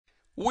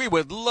We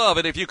would love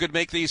it if you could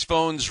make these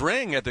phones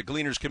ring at the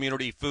Gleaners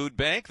Community Food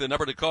Bank. The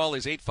number to call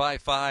is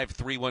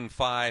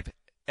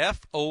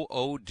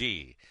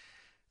 855-315-FOOD.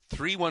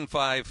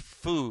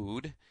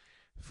 315-FOOD.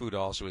 Food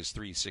also is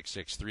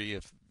 3663.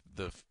 If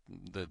the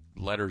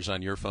letters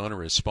on your phone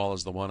are as small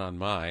as the one on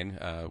mine,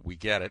 we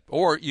get it.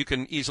 Or you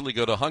can easily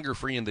go to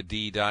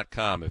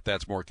hungerfreeandthed.com if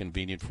that's more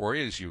convenient for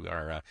you as you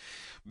are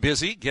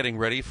busy getting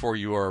ready for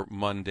your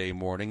Monday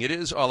morning. It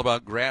is all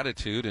about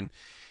gratitude, and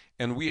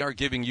we are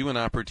giving you an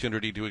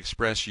opportunity to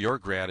express your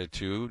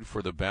gratitude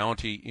for the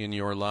bounty in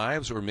your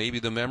lives or maybe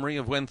the memory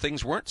of when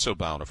things weren't so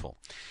bountiful.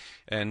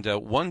 And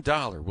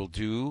 $1 will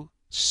do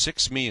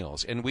 6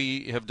 meals. And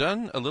we have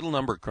done a little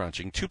number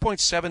crunching.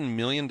 $2.7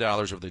 million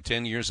over the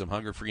 10 years of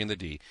Hunger Free and the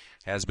D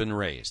has been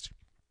raised.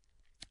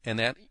 And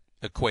that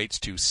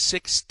equates to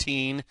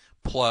 16+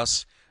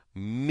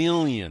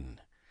 million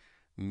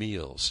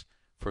meals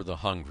for the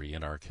hungry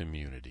in our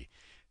community.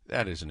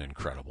 That is an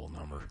incredible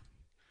number.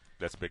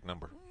 That's a big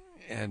number.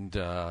 And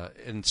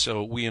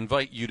so we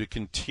invite you to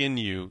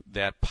continue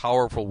that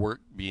powerful work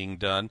being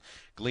done.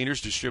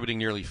 Gleaners distributing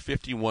nearly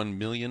 51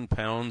 million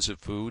pounds of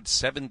food,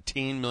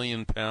 17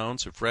 million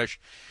pounds of fresh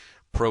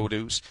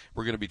produce.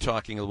 We're going to be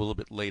talking a little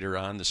bit later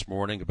on this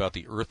morning about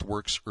the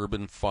Earthworks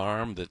Urban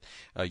Farm that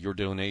your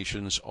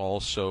donations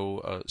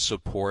also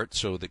support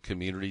so that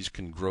communities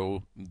can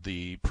grow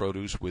the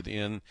produce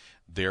within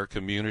their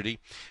community.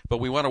 But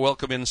we want to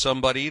welcome in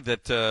somebody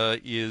that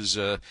is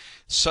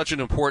such an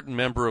important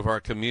member of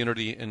our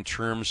community in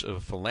terms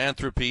of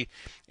philanthropy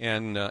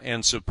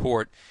and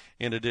support,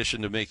 in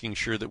addition to making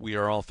sure that we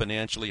are all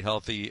financially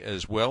healthy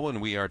as well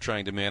when we are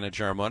trying to manage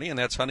our money, and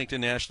that's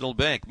Huntington National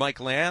Bank. Mike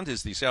Land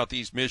is the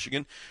Southeast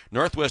Michigan,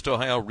 Northwest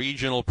Ohio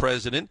Regional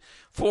President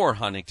for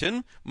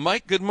Huntington.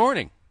 Mike, good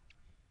morning.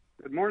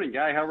 Good morning,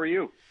 Guy. How are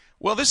you?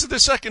 Well, this is the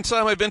second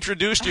time I've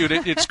introduced you.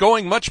 It's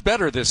going much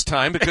better this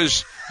time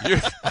because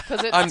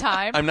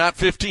I'm not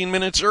 15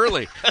 minutes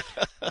early.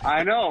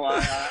 I know.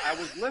 I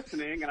was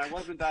listening, and I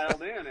wasn't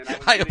dialed in, and I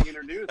was getting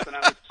introduced, and I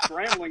was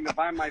scrambling to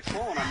find my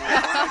phone. I'm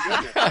like,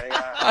 oh,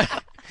 my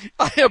goodness.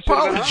 I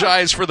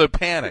apologize for the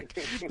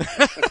panic.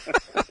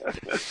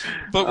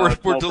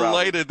 But we're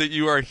delighted that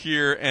you are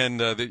here and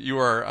that you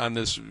are on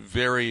this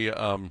very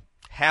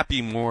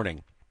happy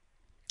morning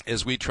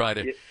as we try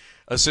to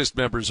assist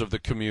members of the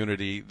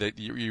community that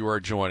you are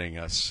joining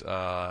us.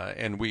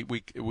 And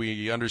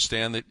we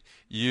understand that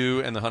you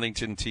and the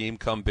Huntington team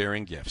come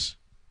bearing gifts.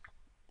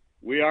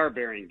 We are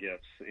bearing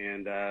gifts.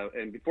 And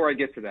before I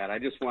get to that, I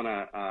just want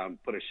to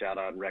put a shout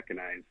out and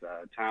recognize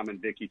Tom and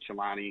Vicki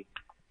Chelani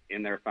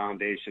in their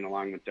foundation,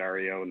 along with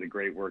Dario, and the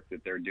great work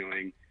that they're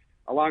doing,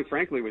 along,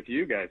 frankly, with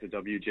you guys at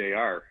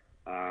WJR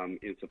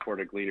in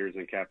support of Gleaners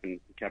and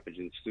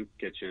Capuchin Soup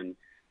Kitchen,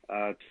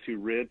 to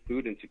rid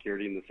food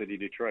insecurity in the city of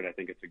Detroit. I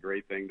think it's a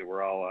great thing that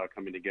we're all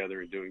coming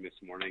together and doing this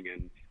morning,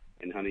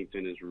 and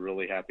Huntington is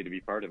really happy to be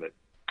part of it.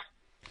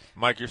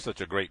 Mike, you're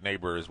such a great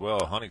neighbor as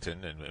well,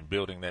 Huntington, and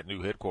building that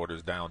new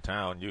headquarters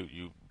downtown,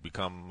 you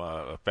become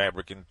a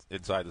fabric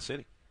inside the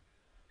city.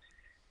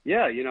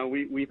 Yeah,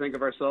 we think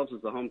of ourselves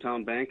as the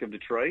hometown bank of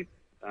Detroit.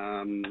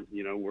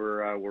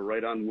 We're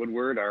right on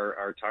Woodward.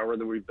 Our tower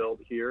that we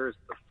built here is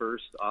the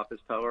first office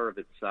tower of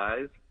its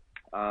size.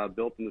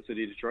 Built in the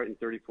city of Detroit in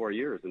 34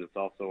 years, and it's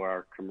also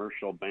our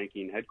commercial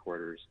banking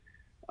headquarters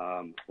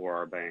for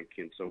our bank.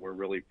 And so we're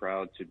really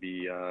proud to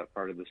be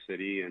part of the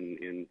city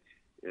and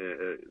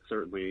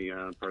certainly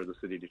part of the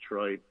city of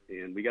Detroit.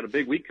 And we got a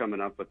big week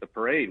coming up with the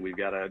parade. We've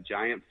got a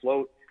giant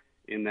float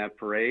in that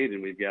parade,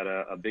 and we've got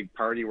a big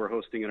party we're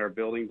hosting at our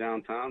building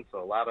downtown.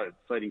 So a lot of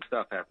exciting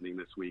stuff happening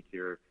this week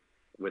here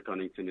with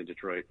Huntington and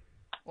Detroit.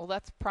 Well,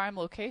 that's prime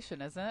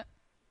location, isn't it?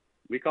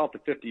 We call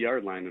it the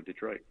 50-yard line of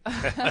Detroit.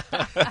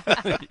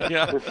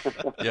 yeah.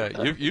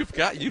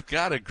 You've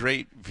got a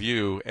great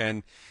view,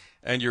 and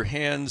your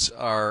hands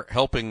are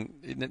helping.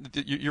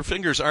 Your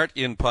fingers aren't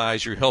in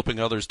pies. You're helping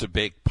others to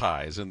bake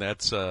pies, and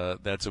that's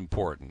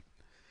important.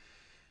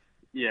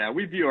 Yeah,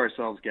 we view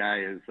ourselves,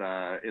 Guy, as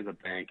a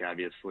bank,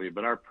 obviously,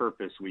 but our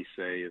purpose, we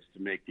say, is to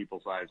make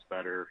people's lives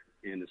better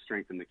and to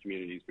strengthen the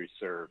communities we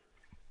serve.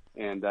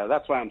 And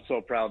that's why I'm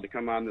so proud to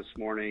come on this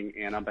morning.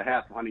 And on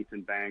behalf of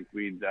Huntington Bank,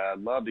 we'd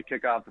love to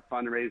kick off the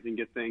fundraising,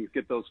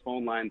 get those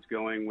phone lines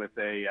going with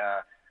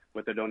a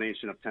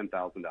donation of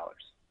 $10,000.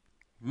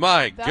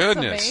 My That's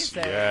goodness!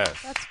 Amazing.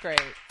 Yes, that's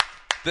great.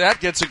 That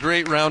gets a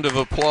great round of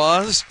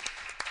applause.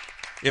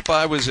 If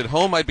I was at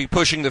home, I'd be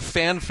pushing the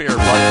fanfare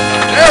button.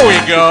 There we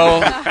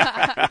go.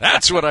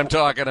 That's what I'm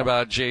talking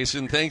about,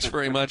 Jason. Thanks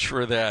very much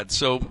for that.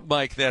 So,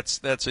 Mike,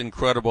 that's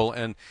incredible.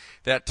 And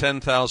that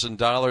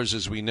 $10,000,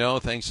 as we know,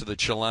 thanks to the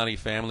Chelani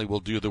family, will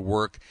do the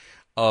work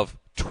of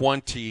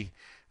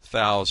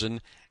 $20,000.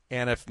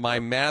 And if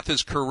my math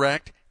is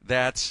correct,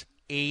 that's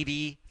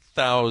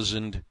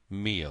 100,000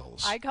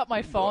 meals. I got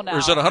my phone out. Or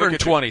is it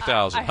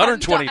 120,000?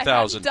 120,000. I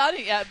haven't done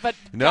it yet, but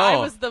No. I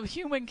was the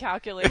human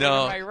calculator.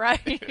 No. Am I right?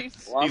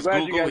 Well, I'm He's glad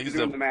Google, you guys are he's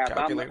doing the the math.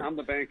 calculator. I'm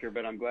the banker,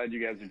 but I'm glad you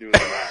guys are doing the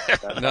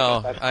math.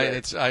 No,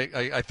 That's great.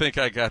 I think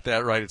I got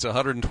that right. It's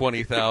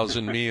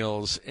 120,000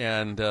 meals,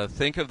 and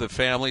think of the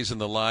families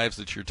and the lives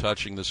that you're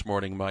touching this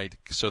morning, Mike.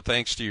 So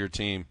thanks to your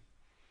team.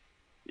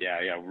 Yeah,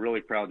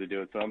 really proud to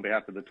do it. So on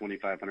behalf of the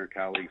 2,500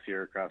 colleagues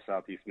here across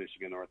Southeast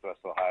Michigan, Northwest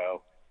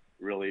Ohio,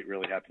 really,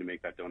 really happy to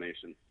make that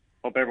donation.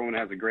 Hope everyone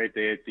has a great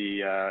day at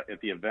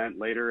the event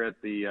later at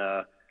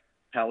the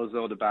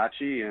Palazzo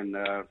Debacci, and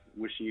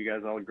wishing you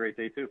guys all a great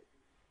day too.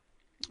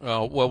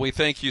 Well, we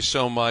thank you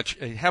so much.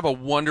 Have a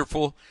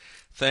wonderful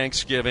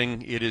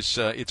Thanksgiving. It's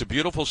a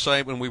beautiful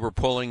sight when we were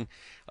pulling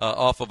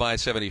off of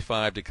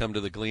I-75 to come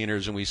to the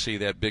Gleaners, and we see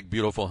that big,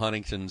 beautiful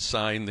Huntington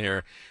sign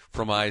there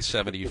from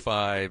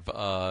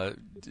I-75,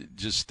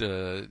 just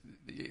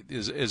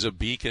is a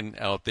beacon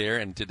out there,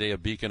 and today a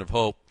beacon of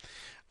hope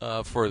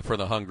for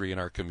the hungry in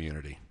our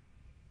community.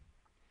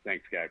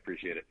 Thanks, Guy.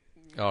 Appreciate it.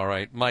 All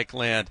right, Mike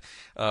Land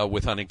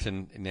with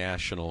Huntington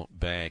National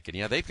Bank,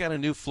 and they've got a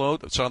new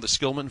float. Saw the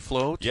Skillman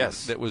float,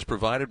 yes, that was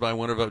designed by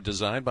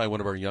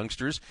one of our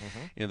youngsters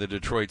in the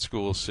Detroit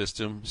school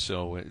system.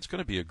 So it's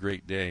going to be a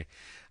great day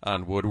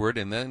on Woodward.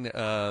 And then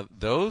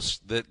those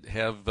that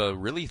have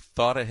really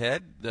thought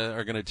ahead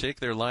are going to take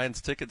their Lions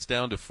tickets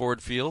down to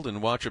Ford Field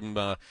and watch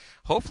them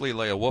hopefully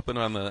lay a whooping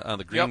on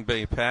the Green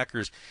Bay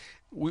Packers.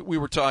 We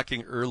were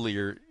talking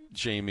earlier,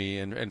 Jamie,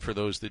 and for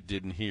those that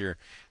didn't hear,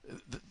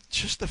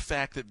 just the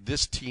fact that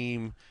this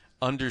team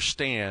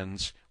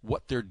understands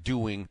what they're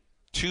doing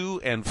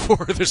to and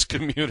for this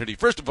community.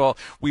 First of all,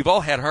 we've all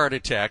had heart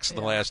attacks in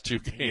the last two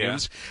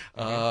games,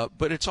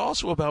 but it's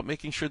also about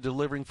making sure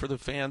delivering for the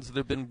fans that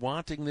have been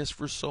wanting this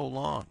for so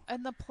long.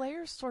 And the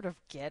players sort of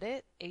get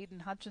it.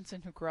 Aiden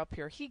Hutchinson, who grew up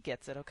here, he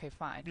gets it. Okay,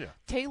 fine. Yeah.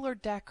 Taylor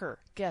Decker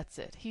gets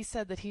it. He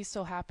said that he's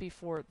so happy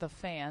for the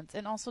fans.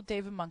 And also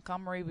David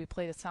Montgomery, we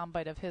played a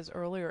soundbite of his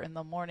earlier in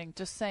the morning,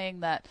 just saying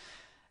that,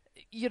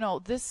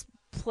 this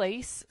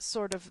place,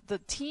 sort of the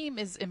team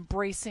is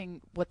embracing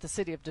what the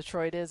city of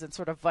Detroit is and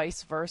sort of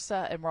vice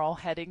versa, and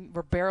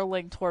we're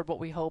barreling toward what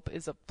we hope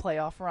is a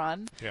playoff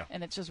run. Yeah.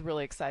 And it's just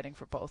really exciting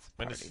for both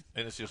parties.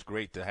 And it's just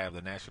great to have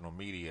the national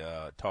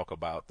media talk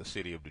about the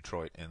city of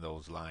Detroit and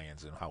those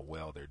Lions and how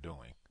well they're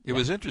doing. It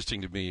was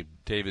interesting to me,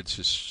 David's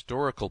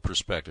historical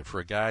perspective for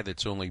a guy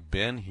that's only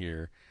been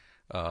here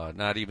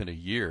not even a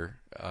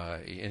year.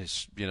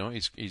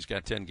 He's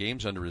got 10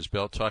 games under his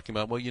belt, talking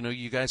about,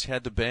 you guys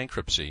had the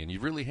bankruptcy and you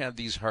really had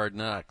these hard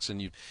knocks,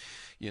 and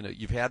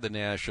you've had the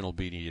national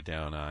beating you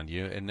down on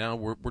you, and now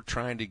we're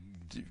trying to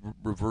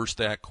reverse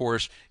that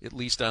course, at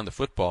least on the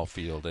football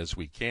field, as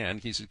we can.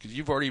 He said, because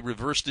you've already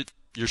reversed it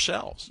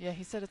yourselves. Yeah,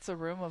 he said it's a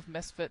room of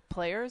misfit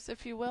players,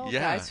 if you will. Yeah.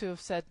 Guys who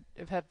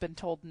have been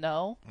told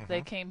no.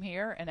 They came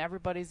here, and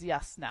everybody's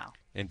yes now.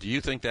 And do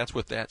you think that's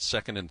what that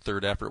second and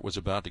third effort was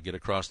about, to get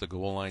across the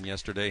goal line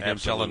yesterday? Absolutely. Him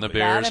telling the That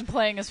Bears, and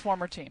playing his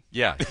former team.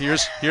 yeah,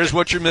 here's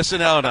what you're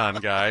missing out on,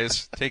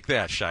 guys. Take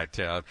that,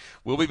 Chi-Town.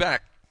 We'll be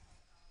back.